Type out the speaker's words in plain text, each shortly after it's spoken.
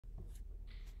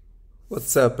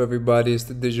What's up, everybody? It's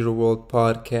the Digital World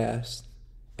Podcast.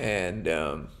 And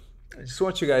I just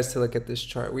want you guys to look at this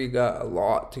chart. We got a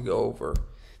lot to go over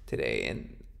today.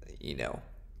 And, you know,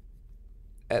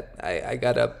 I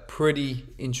got a pretty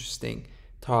interesting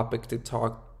topic to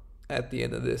talk at the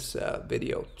end of this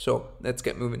video. So let's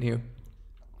get moving here.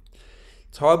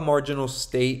 Top marginal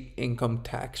state income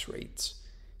tax rates.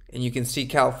 And you can see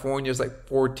California is like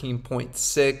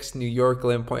 14.6, New York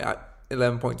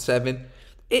 11.7.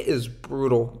 It is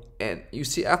brutal. And you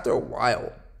see after a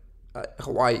while,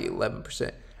 Hawaii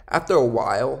 11%. After a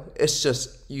while, it's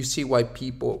just, you see why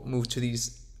people move to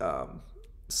these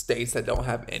states that don't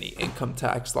have any income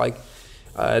tax, like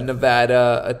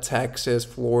Nevada, Texas,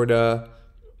 Florida,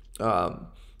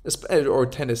 or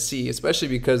Tennessee, especially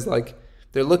because like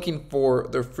they're looking for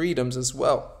their freedoms as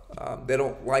well. They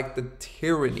don't like the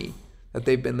tyranny that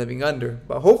they've been living under.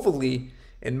 But hopefully,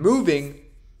 in moving,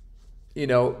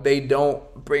 they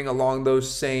don't bring along those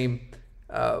same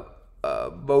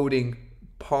voting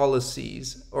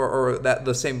policies or that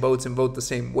the same votes and vote the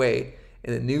same way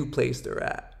in the new place they're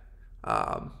at.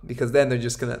 Because then they're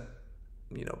just going to,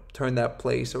 turn that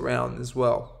place around as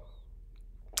well.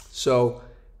 So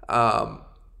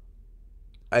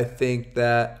I think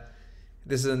that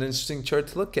this is an interesting chart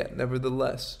to look at,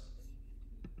 nevertheless.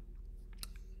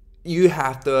 You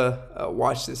have to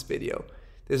watch this video.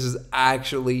 This is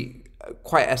actually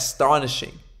quite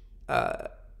astonishing,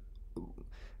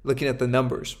 looking at the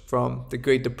numbers from the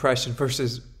Great Depression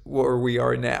versus where we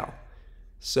are now.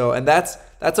 So, and that's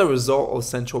a result of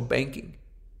central banking.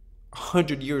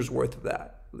 100 years worth of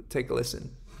that. Take a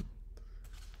listen.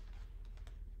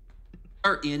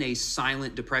 Are in a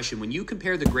silent depression. When you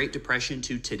compare the Great Depression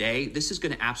to today, this is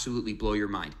going to absolutely blow your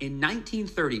mind. In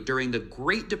 1930, during the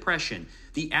Great Depression,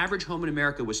 the average home in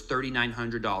America was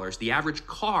 $3,900. The average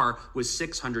car was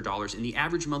 $600, and the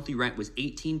average monthly rent was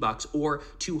 $18 or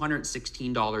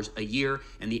 $216 a year,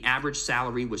 and the average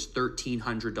salary was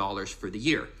 $1,300 for the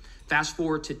year. Fast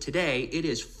forward to today, it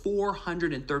is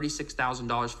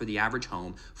 $436,000 for the average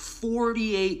home,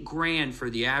 48 grand for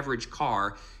the average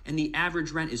car, and the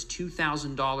average rent is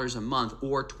 $2,000 a month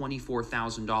or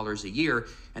 $24,000 a year,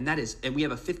 and we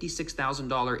have a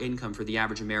 $56,000 income for the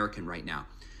average American right now.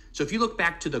 So if you look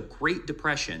back to the Great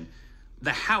Depression,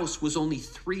 the house was only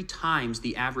 3 times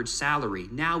the average salary.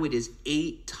 Now it is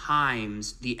 8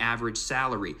 times the average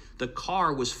salary. The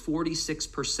car was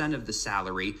 46% of the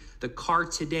salary. The car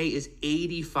today is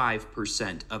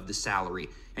 85% of the salary.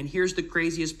 And here's the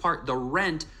craziest part. The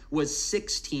rent was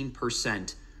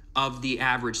 16% of the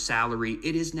average salary.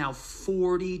 It is now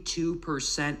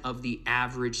 42% of the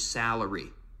average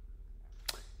salary.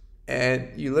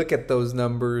 And you look at those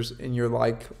numbers and you're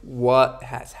like, what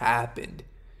has happened?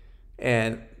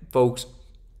 And folks,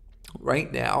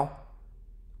 right now,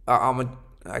 I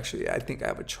think I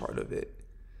have a chart of it.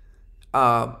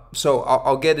 So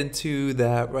I'll get into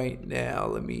that right now.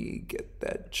 Let me get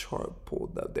that chart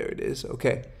pulled up. There it is.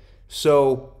 Okay.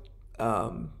 So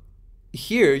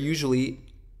here, usually,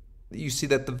 you see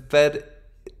that the Fed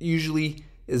usually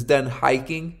is done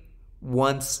hiking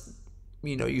once,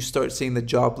 you start seeing the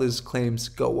jobless claims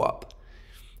go up.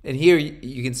 And here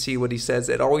you can see what he says.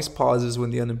 It always pauses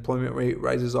when the unemployment rate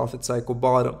rises off its cycle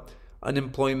bottom.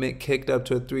 Unemployment kicked up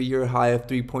to a 3-year high of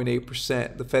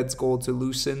 3.8%. The Fed's goal to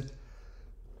loosen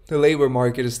the labor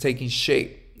market is taking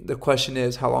shape. The question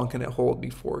is, how long can it hold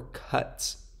before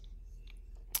cuts?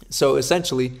 So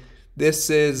essentially,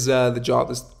 this is the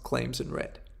jobless claims in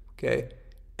red. Okay,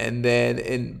 and then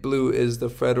in blue is the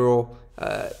federal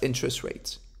interest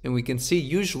rates. And we can see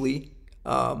usually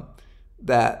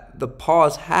that the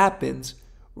pause happens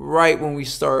right when we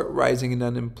start rising in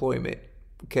unemployment.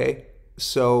 Okay,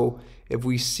 so if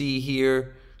we see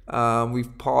here,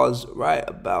 we've paused right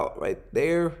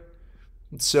there.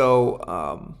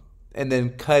 So and then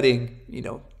cutting,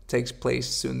 takes place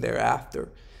soon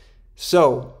thereafter.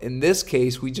 So in this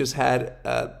case, we just had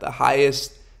the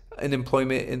highest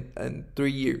unemployment in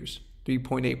 3 years,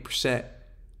 3.8%.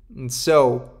 And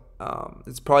so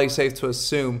it's probably safe to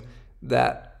assume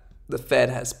that the Fed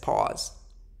has paused.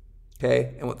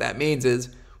 Okay, and what that means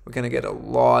is we're going to get a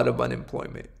lot of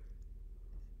unemployment.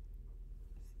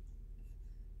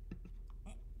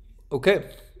 Okay,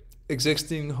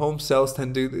 existing home sales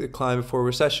tend to decline before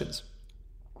recessions.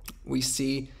 We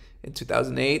see in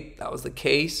 2008 that was the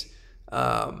case.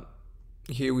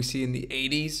 Here we see in the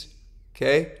 80s.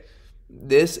 Okay,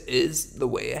 this is the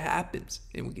way it happens,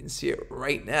 and we can see it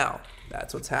right now.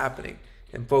 That's what's happening.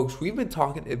 And folks, we've been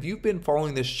talking, if you've been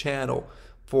following this channel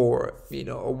for,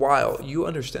 a while, you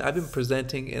understand. I've been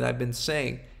presenting and I've been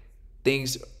saying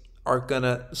things are going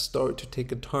to start to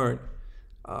take a turn.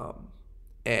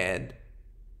 And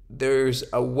there's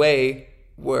a way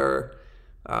where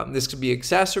this could be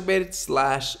exacerbated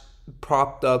 /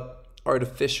 propped up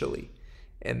artificially.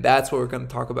 And that's what we're going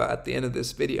to talk about at the end of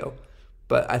this video.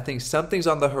 But I think something's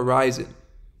on the horizon.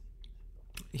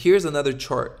 Here's another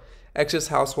chart. Excess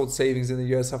household savings in the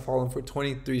U.S. have fallen for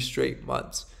 23 straight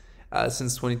months.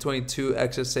 Since 2022,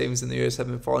 excess savings in the U.S. have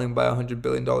been falling by $100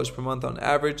 billion per month on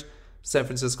average. San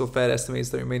Francisco Fed estimates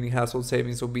the remaining household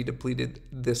savings will be depleted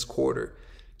this quarter.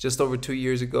 Just over 2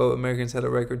 years ago, Americans had a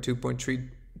record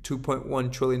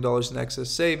 $2.1 trillion in excess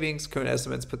savings. Current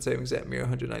estimates put savings at mere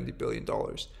 $190 billion.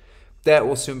 That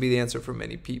will soon be the answer for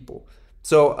many people.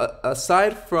 So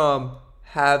aside from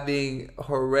having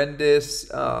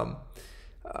horrendous,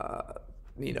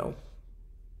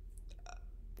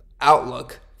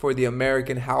 outlook for the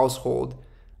American household,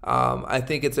 I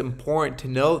think it's important to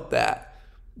note that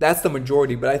that's the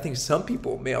majority, but I think some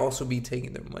people may also be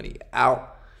taking their money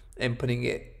out and putting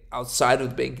it outside of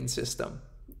the banking system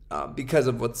because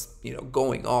of what's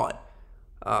going on.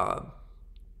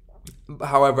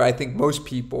 However, I think most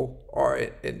people are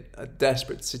in a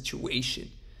desperate situation,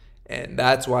 and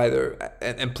that's why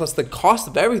and plus the cost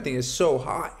of everything is so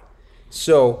high.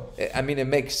 So, I mean, it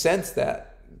makes sense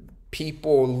that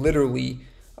people literally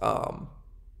don't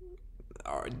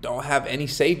have any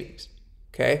savings,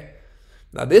 okay?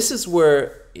 Now, this is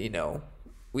where,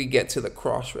 we get to the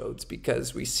crossroads,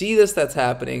 because we see that's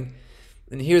happening,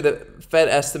 and here the Fed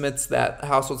estimates that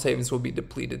household savings will be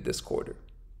depleted this quarter.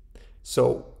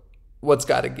 So, what's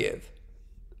got to give?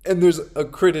 And there's a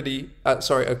credit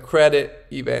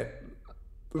event,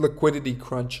 liquidity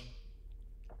crunch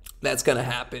that's going to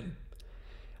happen.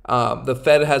 The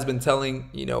Fed has been telling,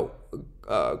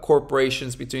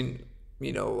 corporations between,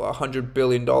 $100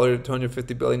 billion to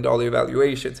 $250 billion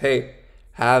evaluations, hey,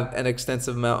 have an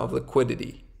extensive amount of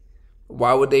liquidity.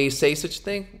 Why would they say such a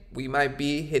thing? We might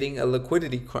be hitting a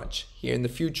liquidity crunch here in the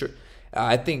future.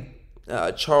 I think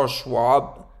Charles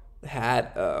Schwab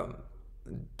had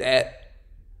debt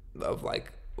of I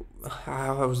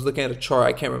was looking at a chart,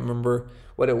 I can't remember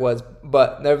what it was,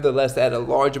 but nevertheless, they had a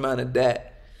large amount of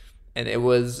debt, and it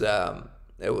was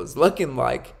looking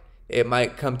like it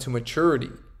might come to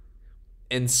maturity.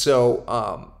 And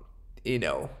so,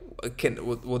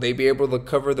 will they be able to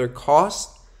cover their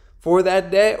costs for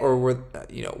that debt, or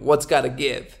what's got to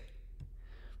give?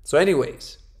 So,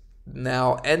 anyways,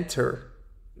 now enter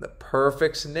the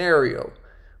perfect scenario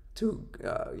to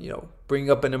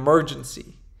bring up an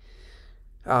emergency.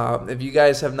 If you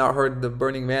guys have not heard of the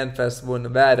Burning Man Festival in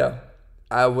Nevada,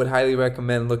 I would highly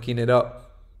recommend looking it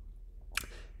up.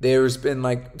 There's been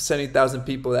 70,000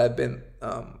 people that have been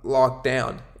locked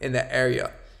down in that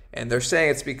area, and they're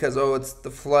saying it's because it's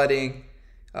the flooding.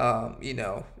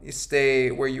 You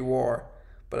stay where you are,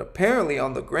 but apparently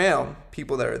on the ground,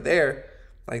 people that are there,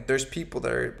 there's people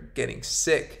that are getting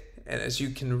sick. And as you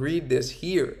can read this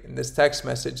here in this text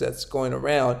message that's going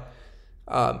around,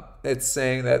 it's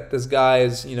saying that this guy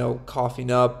is, coughing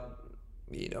up,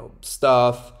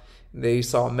 stuff. They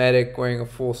saw a medic wearing a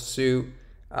full suit,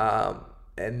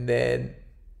 and then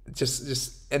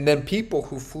and then people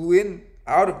who flew in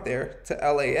out of there to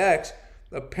LAX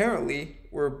apparently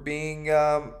were being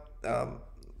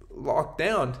locked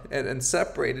down and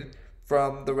separated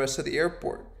from the rest of the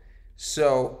airport.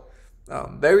 So.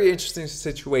 Very interesting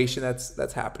situation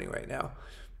that's happening right now.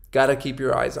 Got to keep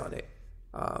your eyes on it.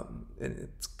 And it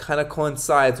kind of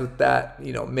coincides with that,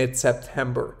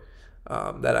 mid-September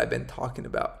that I've been talking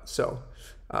about. So,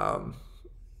 obviously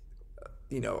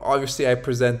I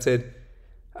presented,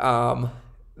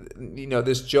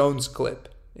 this Jones clip,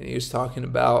 and he was talking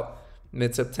about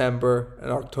mid-September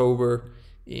and October,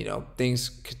 things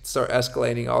could start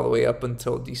escalating all the way up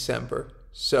until December.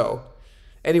 So,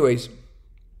 anyways,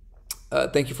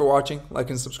 thank you for watching. Like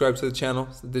and subscribe to the channel.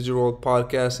 It's the Digital World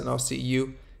Podcast, and I'll see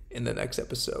you in the next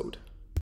episode.